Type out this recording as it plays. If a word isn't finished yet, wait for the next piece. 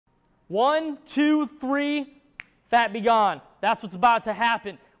1, 2, 3, fat be gone. That's what's about to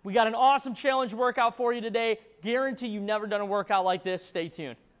happen. We got an awesome challenge workout for you today. Guarantee you've never done a workout like this. Stay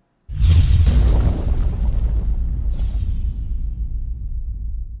tuned.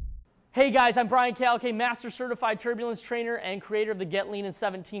 Hey guys, I'm Brian Kalakay, Master Certified Turbulence Trainer and creator of the Get Lean in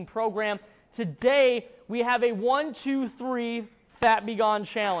 17 program. Today, we have a 1, 2, 3 Fat Be Gone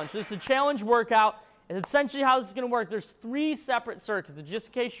challenge. This is a challenge workout, and essentially how this is going to work, there's 3 separate circuits. And just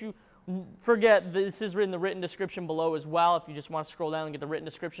in case you forget, this is in the written description below as well. If you just want to scroll down and get the written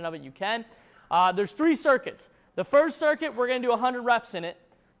description of it, you can. There's 3 circuits. The first circuit, we're going to do 100 reps in it.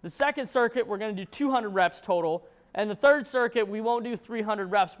 The second circuit, we're going to do 200 reps total. And the third circuit, we won't do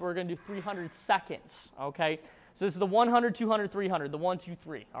 300 reps, but we're going to do 300 seconds, okay? So this is the 100, 200, 300, the 1, 2,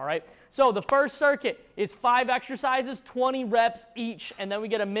 3, all right? So the first circuit is 5 exercises, 20 reps each, and then we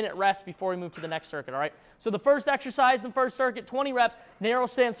get a minute rest before we move to the next circuit, all right? So the first exercise in the first circuit, 20 reps, narrow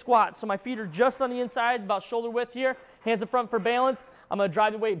stance squat. So my feet are just on the inside, about shoulder width here, hands in front for balance. I'm going to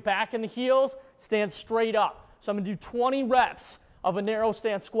drive the weight back in the heels, stand straight up. So I'm going to do 20 reps of a narrow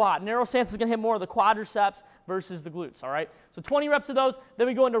stance squat. Narrow stance is going to hit more of the quadriceps versus the glutes, all right? So 20 reps of those. Then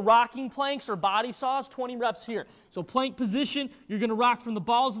we go into rocking planks or body saws, 20 reps here. So plank position, you're going to rock from the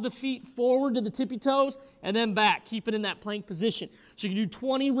balls of the feet forward to the tippy toes and then back. Keep it in that plank position. So you can do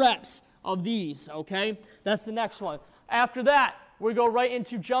 20 reps of these, okay? That's the next one. After that, we go right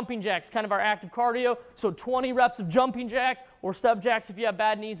into jumping jacks, kind of our active cardio. So 20 reps of jumping jacks or step jacks if you have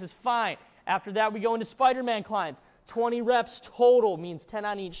bad knees is fine. After that, we go into Spiderman climbs. 20 reps total means 10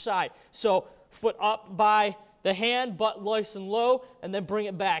 on each side. So foot up by the hand, butt nice and low, and then bring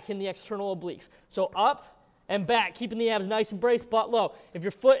it back in the external obliques. So up and back, keeping the abs nice and braced, butt low. If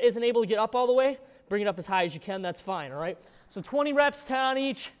your foot isn't able to get up all the way, bring it up as high as you can. That's fine, all right? So 20 reps, 10 on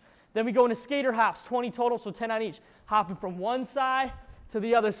each. Then we go into skater hops, 20 total, so 10 on each. Hopping from one side to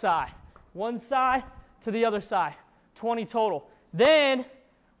the other side. One side to the other side. 20 total. Then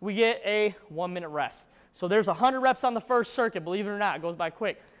we get a 1-minute rest. So there's 100 reps on the first circuit, believe it or not, it goes by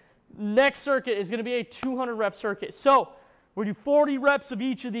quick. Next circuit is going to be a 200 rep circuit. So we do 40 reps of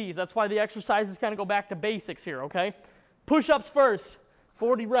each of these. That's why the exercises kind of go back to basics here, okay? Push-ups first,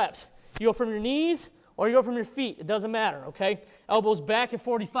 40 reps. You go from your knees or you go from your feet, it doesn't matter, okay? Elbows back at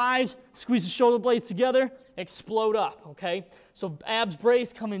 45s, squeeze the shoulder blades together, explode up, okay? So abs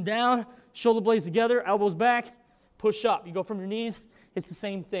brace coming down, shoulder blades together, elbows back, push up. You go from your knees, it's the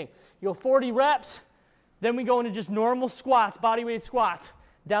same thing. You go 40 reps. Then we go into just normal squats, body weight squats.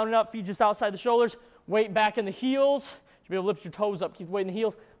 Down and up, feet just outside the shoulders. Weight back in the heels. You'll be able to lift your toes up, keep the weight in the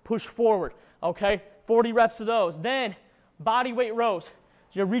heels. Push forward, okay? 40 reps of those. Then, body weight rows.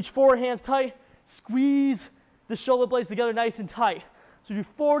 You reach forward, hands tight. Squeeze the shoulder blades together nice and tight. So do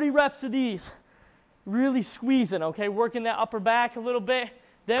 40 reps of these. Really squeezing, okay? Working that upper back a little bit.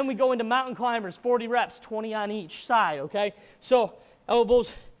 Then we go into mountain climbers, 40 reps, 20 on each side, okay? So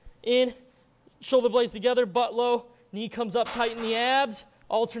elbows in, shoulder blades together, butt low, knee comes up, tighten the abs,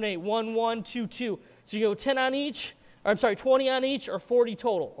 alternate 1, 1, 2, 2. So you go 10 on each, or I'm sorry, 20 on each or 40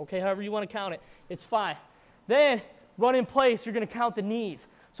 total, okay, however you want to count it, it's fine. Then run in place, you're going to count the knees.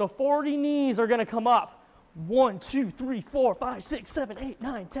 So 40 knees are going to come up. 1, 2, 3, 4, 5, 6, 7, 8,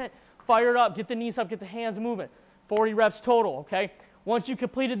 9, 10. Fire it up, get the knees up, get the hands moving. 40 reps total, okay? Once you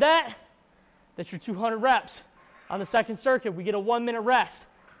completed that, that's your 200 reps. On the second circuit, we get a 1-minute rest.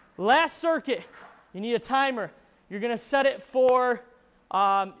 Last circuit, you need a timer. You're going to set it for,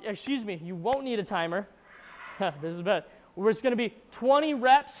 you won't need a timer. This is bad. It's going to be 20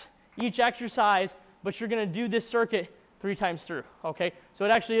 reps each exercise, but you're going to do this circuit 3 times through, okay? So it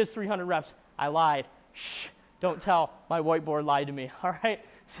actually is 300 reps. I lied. Shh, don't tell. My whiteboard lied to me, all right?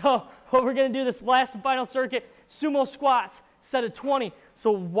 So what we're going to do this last and final circuit, sumo squats, set at 20.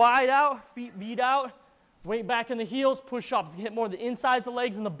 So wide out, feet beat out. Weight back in the heels, push-ups. Hit more of the insides of the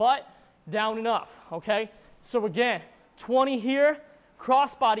legs and the butt, down and up, okay? So again, 20 here,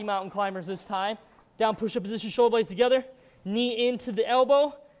 cross-body mountain climbers this time. Down push-up position, shoulder blades together, knee into the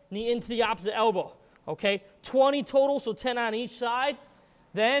elbow, knee into the opposite elbow, okay? 20 total, so 10 on each side.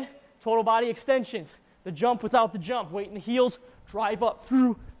 Then total body extensions, the jump without the jump. Weight in the heels, drive up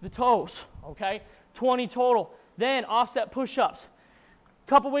through the toes, okay? 20 total. Then offset push-ups.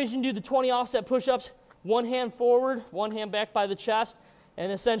 Couple ways you can do the 20 offset push-ups. One hand forward, one hand back by the chest,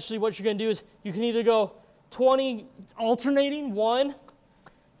 and essentially what you're going to do is you can either go 20 alternating, 1,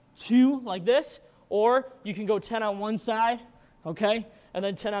 2, like this, or you can go 10 on one side, okay, and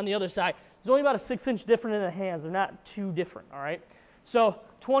then 10 on the other side. There's only about a 6-inch difference in the hands. They're not too different, all right? So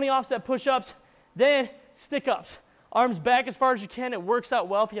 20 offset push-ups, then stick-ups. Arms back as far as you can. It works out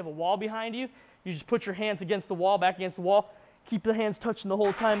well if you have a wall behind you. You just put your hands against the wall, back against the wall. Keep the hands touching the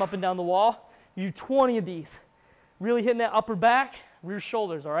whole time up and down the wall. You do 20 of these. Really hitting that upper back, rear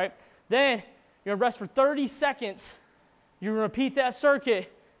shoulders, all right? Then you're gonna rest for 30 seconds. You're gonna repeat that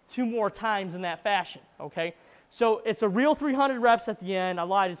circuit 2 more times in that fashion, okay? So it's a real 300 reps at the end. I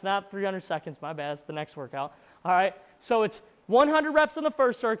lied, it's not 300 seconds, my bad, it's the next workout. All right, so it's 100 reps on the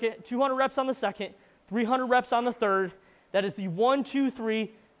first circuit, 200 reps on the second, 300 reps on the third. That is the 1, 2,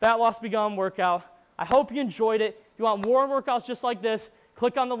 3 Fat Loss Begun workout. I hope you enjoyed it. If you want more workouts just like this,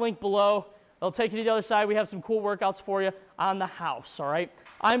 click on the link below. It'll take you to the other side. We have some cool workouts for you on the house, all right?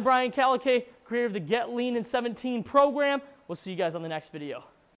 I'm Brian Kalakay, creator of the Get Lean in 17 program. We'll see you guys on the next video.